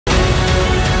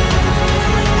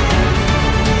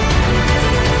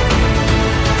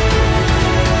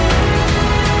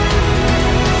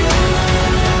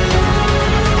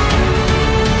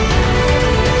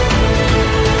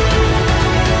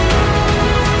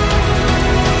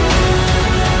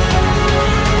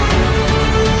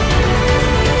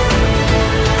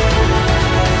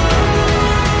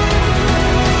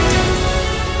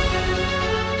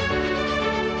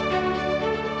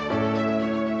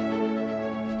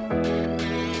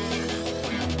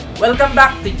Welcome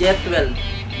back to Jetwelve.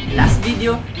 Last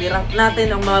video, nirank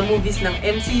natin ang mga movies ng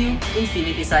MCU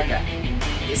Infinity Saga.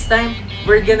 This time,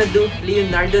 we're gonna do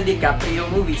Leonardo DiCaprio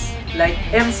movies. Like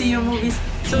MCU movies,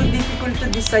 so difficult to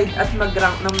decide at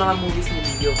mag-rank ng mga movies ni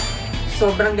Leo.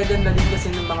 Sobrang gaganda din kasi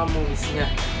ng mga movies niya.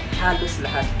 Halos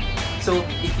lahat. So,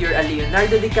 if you're a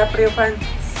Leonardo DiCaprio fan,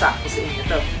 sakto sa inyo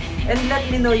to. And let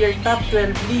me know your top 12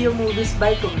 Leo movies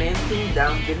by commenting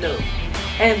down below.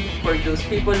 And for those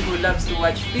people who loves to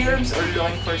watch films or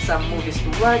looking for some movies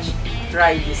to watch,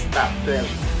 try this top 12.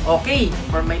 Okay,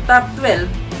 for my top 12,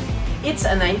 it's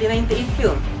a 1998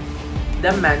 film,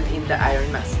 The Man in the Iron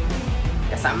Mask.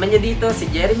 Kasama niya dito si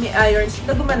Jeremy Irons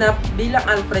na gumanap bilang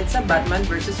Alfred sa Batman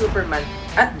vs Superman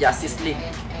at Justice League.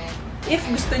 If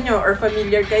gusto nyo or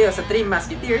familiar kayo sa Three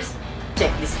Musketeers, check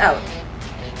this out.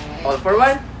 All for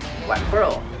one, one for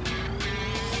all.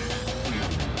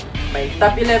 My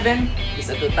top 11 is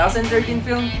a 2013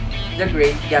 film, The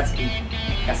Great Gatsby.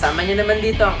 Kasama niya naman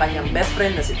dito ang kanyang best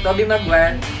friend na si Tobey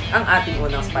Maguire, ang ating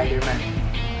unang Spider-Man.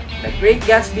 The Great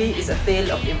Gatsby is a tale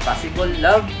of impossible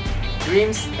love,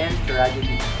 dreams, and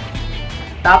tragedy.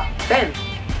 Top 10.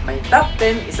 My top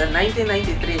 10 is a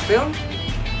 1993 film,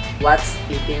 What's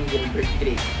Eating Gilbert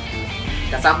Grape.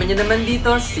 Kasama niya naman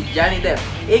dito si Johnny Depp,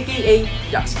 aka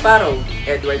Jack Sparrow,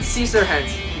 Edward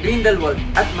Scissorhands, Grindelwald,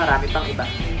 at marami pang iba.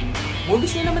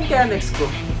 Movies niya naman kaya next ko.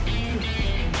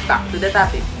 Back to the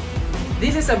topic.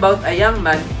 This is about a young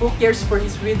man who cares for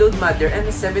his widowed mother and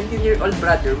a 17-year-old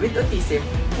brother with autism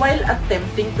while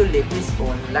attempting to live his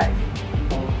own life.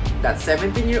 That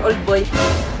 17-year-old boy,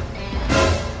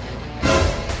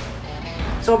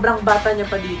 sobrang bata niya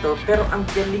pa dito pero ang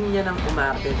galing niya ng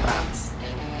umarte, promise.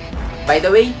 By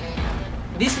the way,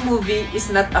 this movie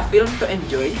is not a film to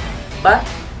enjoy, but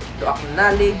to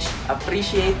acknowledge,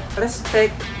 appreciate,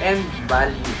 respect, and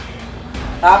value.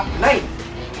 Top 9.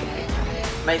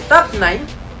 My top 9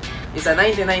 is a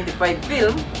 1995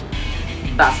 film,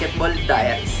 Basketball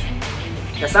Diaries.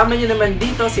 Kasama niyo naman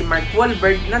dito si Mark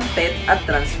Wahlberg ng Ted at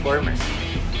Transformers.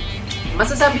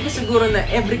 Masasabi ko siguro na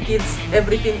every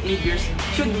teenagers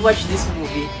should watch this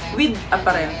movie with a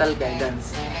parental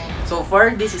guidance. So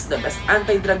far, this is the best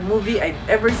anti-drug movie I've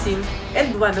ever seen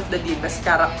and one of the best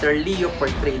character Leo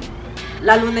portrayed.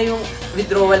 Lalo na yung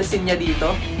withdrawal scene niya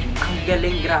dito, ang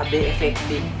galing, grabe,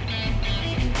 effective.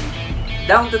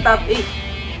 Down to top 8.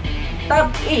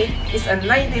 Top 8 is a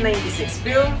 1996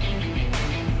 film,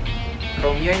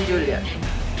 Romeo and Juliet.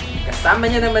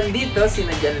 Kasama niya naman dito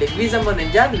sina John Leguizamo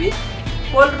ng John Wick,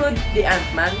 Paul Rudd the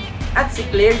Ant-Man, at si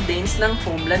Claire Danes ng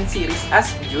Homeland series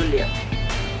as Juliet.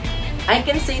 I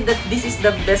can say that this is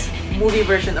the best movie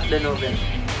version of the novel.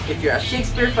 If you're a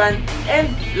Shakespeare fan and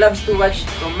loves to watch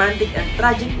romantic and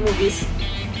tragic movies,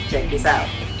 check this out.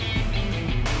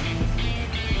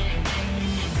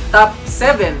 Top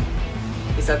 7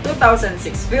 is a 2006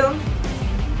 film,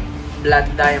 Blood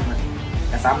Diamond.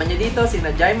 Kasama niya dito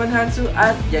sina Jimon Hansu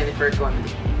at Jennifer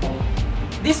Connelly.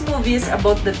 This movie is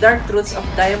about the dark truths of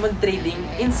diamond trading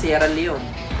in Sierra Leone.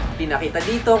 Pinakita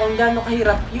dito kung gaano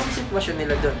kahirap yung sitwasyon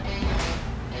nila doon.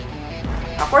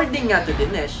 According nga to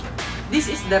Dinesh, this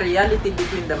is the reality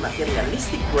between the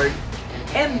materialistic world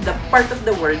and the part of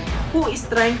the world who is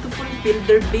trying to fulfill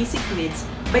their basic needs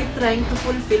by trying to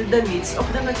fulfill the needs of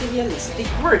the materialistic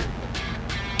world.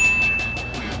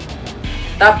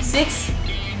 Top 6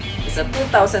 is a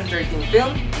 2013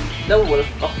 film, The Wolf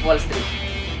of Wall Street.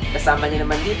 Kasama niya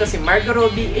naman dito si Margot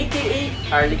Robbie aka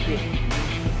Harley Quinn.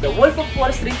 The Wolf of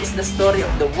Wall Street is the story of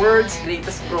the world's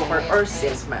greatest broker or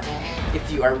salesman. If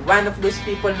you are one of those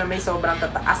people na may sobrang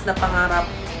tataas na pangarap,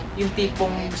 yung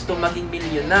tipong gusto maging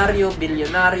milyonaryo,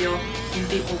 bilyonaryo, yung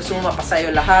tipong gusto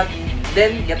mapasayo lahat,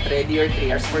 then get ready your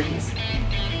 3 hours for this.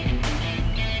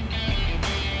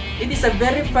 It is a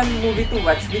very fun movie to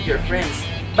watch with your friends,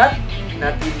 but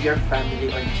not with your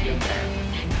family or children.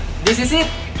 This is it!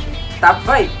 Top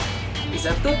 5 is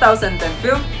a 2010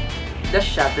 film, The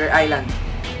Shutter Island.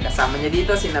 Kasama niya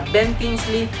dito sina Ben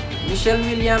Kingsley, Michelle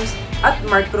Williams, at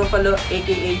Mark Ruffalo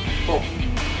aka Pope.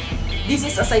 This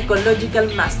is a psychological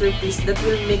masterpiece that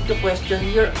will make you question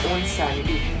your own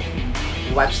sanity.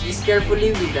 Watch this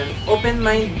carefully with an open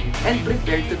mind and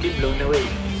prepare to be blown away.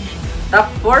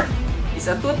 Top 4 is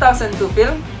a 2002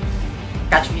 film,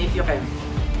 Catch Me If You Can.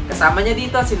 Kasama niya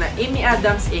dito sina Amy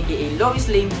Adams aka Lois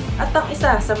Lane at ang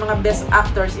isa sa mga best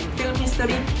actors in film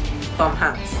history, Tom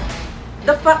Hanks.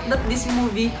 The fact that this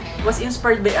movie was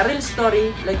inspired by a real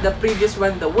story like the previous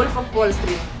one, The Wolf of Wall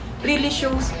Street, really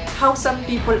shows how some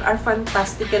people are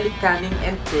fantastically cunning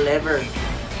and clever.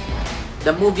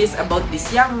 The movie is about this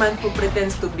young man who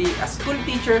pretends to be a school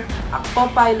teacher, a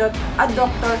co-pilot, a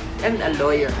doctor, and a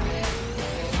lawyer.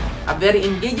 A very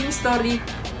engaging story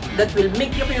that will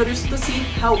make you curious to see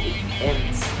how it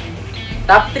ends.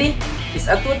 Top 3 is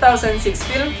a 2006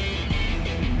 film,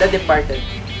 The Departed.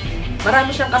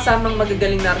 Marami siyang kasamang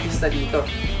magagaling na artista dito.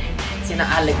 Sina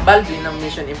Alec Baldwin ng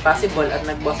Mission Impossible at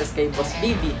nagboses kay Boss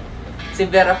Bibi. Si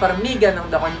Vera Farmiga ng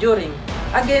The Conjuring.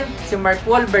 Again, si Mark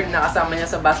Wahlberg na kasama niya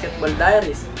sa Basketball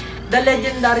Diaries. The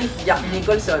legendary Jack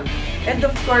Nicholson. And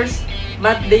of course,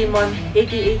 Matt Damon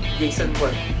aka Jason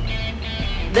Bourne.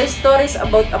 The story is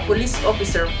about a police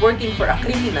officer working for a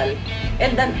criminal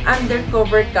and an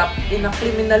undercover cop in a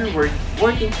criminal world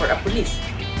working for a police.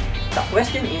 The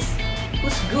question is,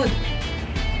 who's good?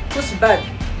 Who's bad?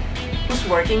 Who's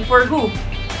working for who?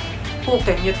 Who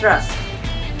can you trust?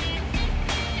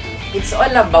 It's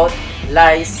all about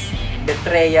lies,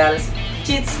 betrayals,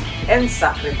 cheats, and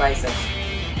sacrifices.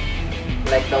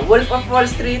 Like The Wolf of Wall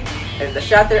Street and The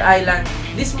Shutter Island,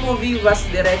 this movie was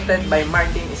directed by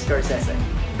Martin Scorsese,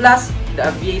 plus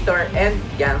The Aviator and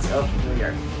Gangs of New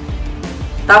York.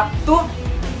 Top 2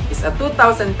 is a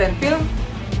 2010 film,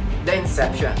 The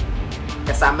Inception.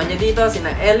 Kasama niya dito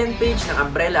sina Ellen Page ng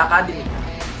Umbrella Academy,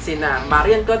 sina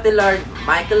Marion Cotillard,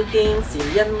 Michael Caine,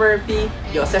 Cillian Murphy,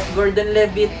 Joseph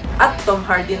Gordon-Levitt, at Tom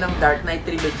Hardy ng Dark Knight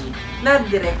Trilogy na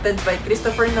directed by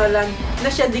Christopher Nolan na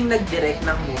siya ding nag-direct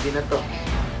ng movie na to.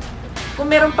 Kung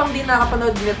meron pang di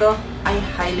nakapanood nito, I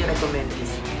highly recommend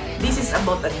this. This is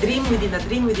about a dream within a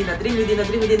dream within a dream within a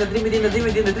dream within a dream within a dream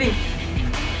within a dream.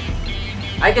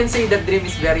 I can say that dream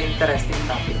is very interesting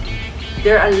topic.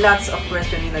 There are lots of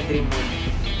questions in a dream movie.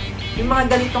 Yung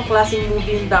mga ganitong klaseng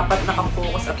movie yung dapat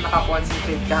nakafocus at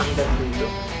nakakonsentrate ka hanggang dulo.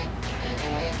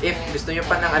 If gusto nyo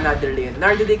pa ng another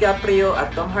Leonardo DiCaprio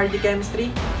at Tom Hardy chemistry,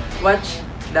 watch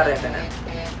The Revenant.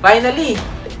 Finally,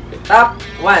 top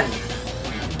 1.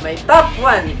 My top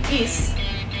 1 is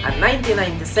a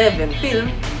 1997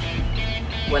 film.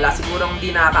 Wala sigurong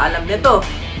hindi nakakaalam nito.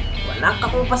 Walang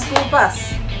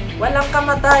kakupas-kupas. Walang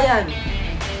kamatayan.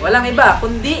 Walang iba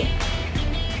kundi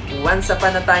Once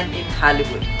Upon a Time in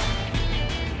Hollywood.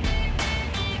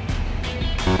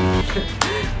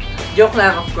 Joke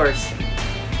lang, of course.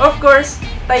 Of course,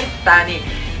 Titanic.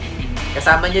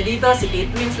 Kasama niya dito si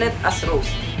Kate Winslet as Rose.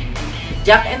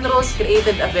 Jack and Rose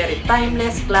created a very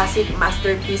timeless, classic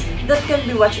masterpiece that can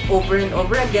be watched over and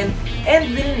over again and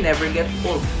will never get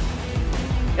old.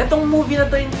 Itong movie na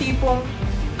to yung tipong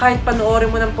kahit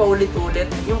panoorin mo ng paulit-ulit,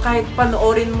 yung kahit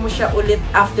panoorin mo siya ulit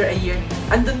after a year,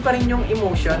 andun pa rin yung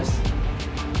emotions,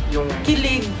 yung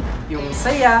kilig, yung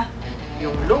saya,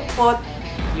 yung lungkot,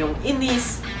 yung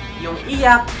inis, yung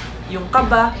iyak, yung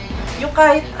kaba, yung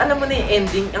kahit alam mo na yung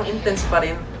ending, ang intense pa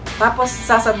rin. Tapos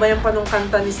sasabayan pa nung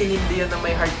kanta ni Celine Dion na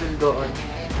My Heart Will Go On.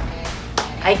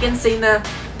 I can say na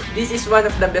this is one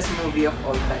of the best movie of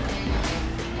all time.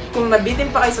 Kung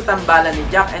nabitin pa kayo sa tambalan ni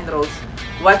Jack and Rose,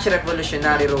 watch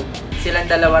Revolutionary Road. Silang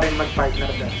dalawa rin mag-partner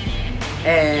doon.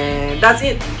 And that's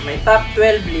it. My top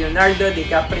 12 Leonardo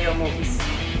DiCaprio movies.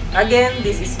 Again,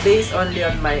 this is based only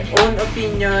on my own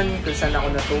opinion, kung saan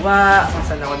ako natuwa, kung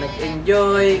saan ako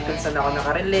nag-enjoy, kung saan ako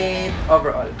nakarelate,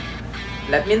 overall.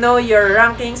 Let me know your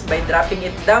rankings by dropping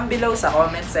it down below sa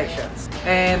comment sections.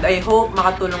 And I hope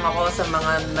makatulong ako sa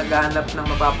mga naghahanap ng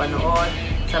mapapanood,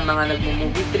 sa mga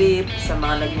nagmo-movie trip, sa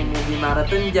mga nagmo-movie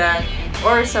marathon dyan,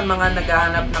 or sa mga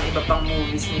naghahanap ng iba pang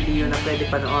movies ni Leo na pwede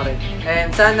panoorin.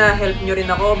 And sana help nyo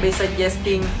rin ako by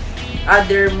suggesting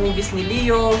other movies ni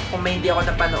Leo kung may hindi ako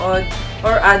napanood,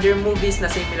 or other movies na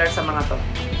similar sa mga to.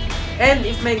 And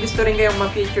if may gusto rin kayong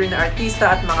ma-feature na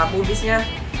artista at mga movies niya,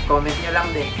 comment nyo lang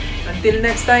din. Until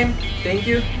next time, thank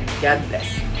you, God bless.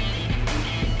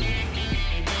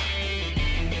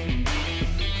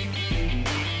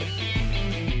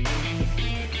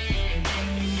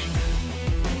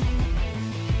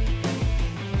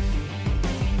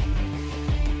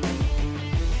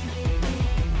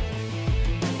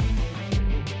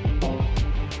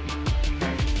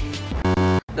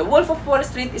 The Wolf of Wall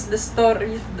Street is the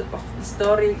story of the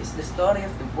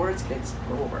world's greatest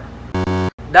explorer.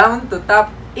 Down to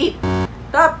top 8.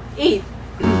 Top 8.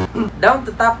 Down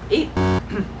to top 8.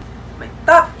 My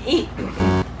top 8.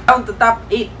 Down to top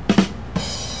 8.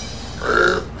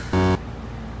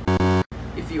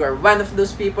 If you are one of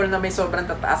those people na may sobrang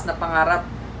tataas na pangarap,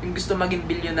 yung gusto maging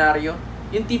bilyonaryo,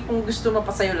 yung tipong gusto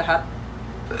mapasayo lahat,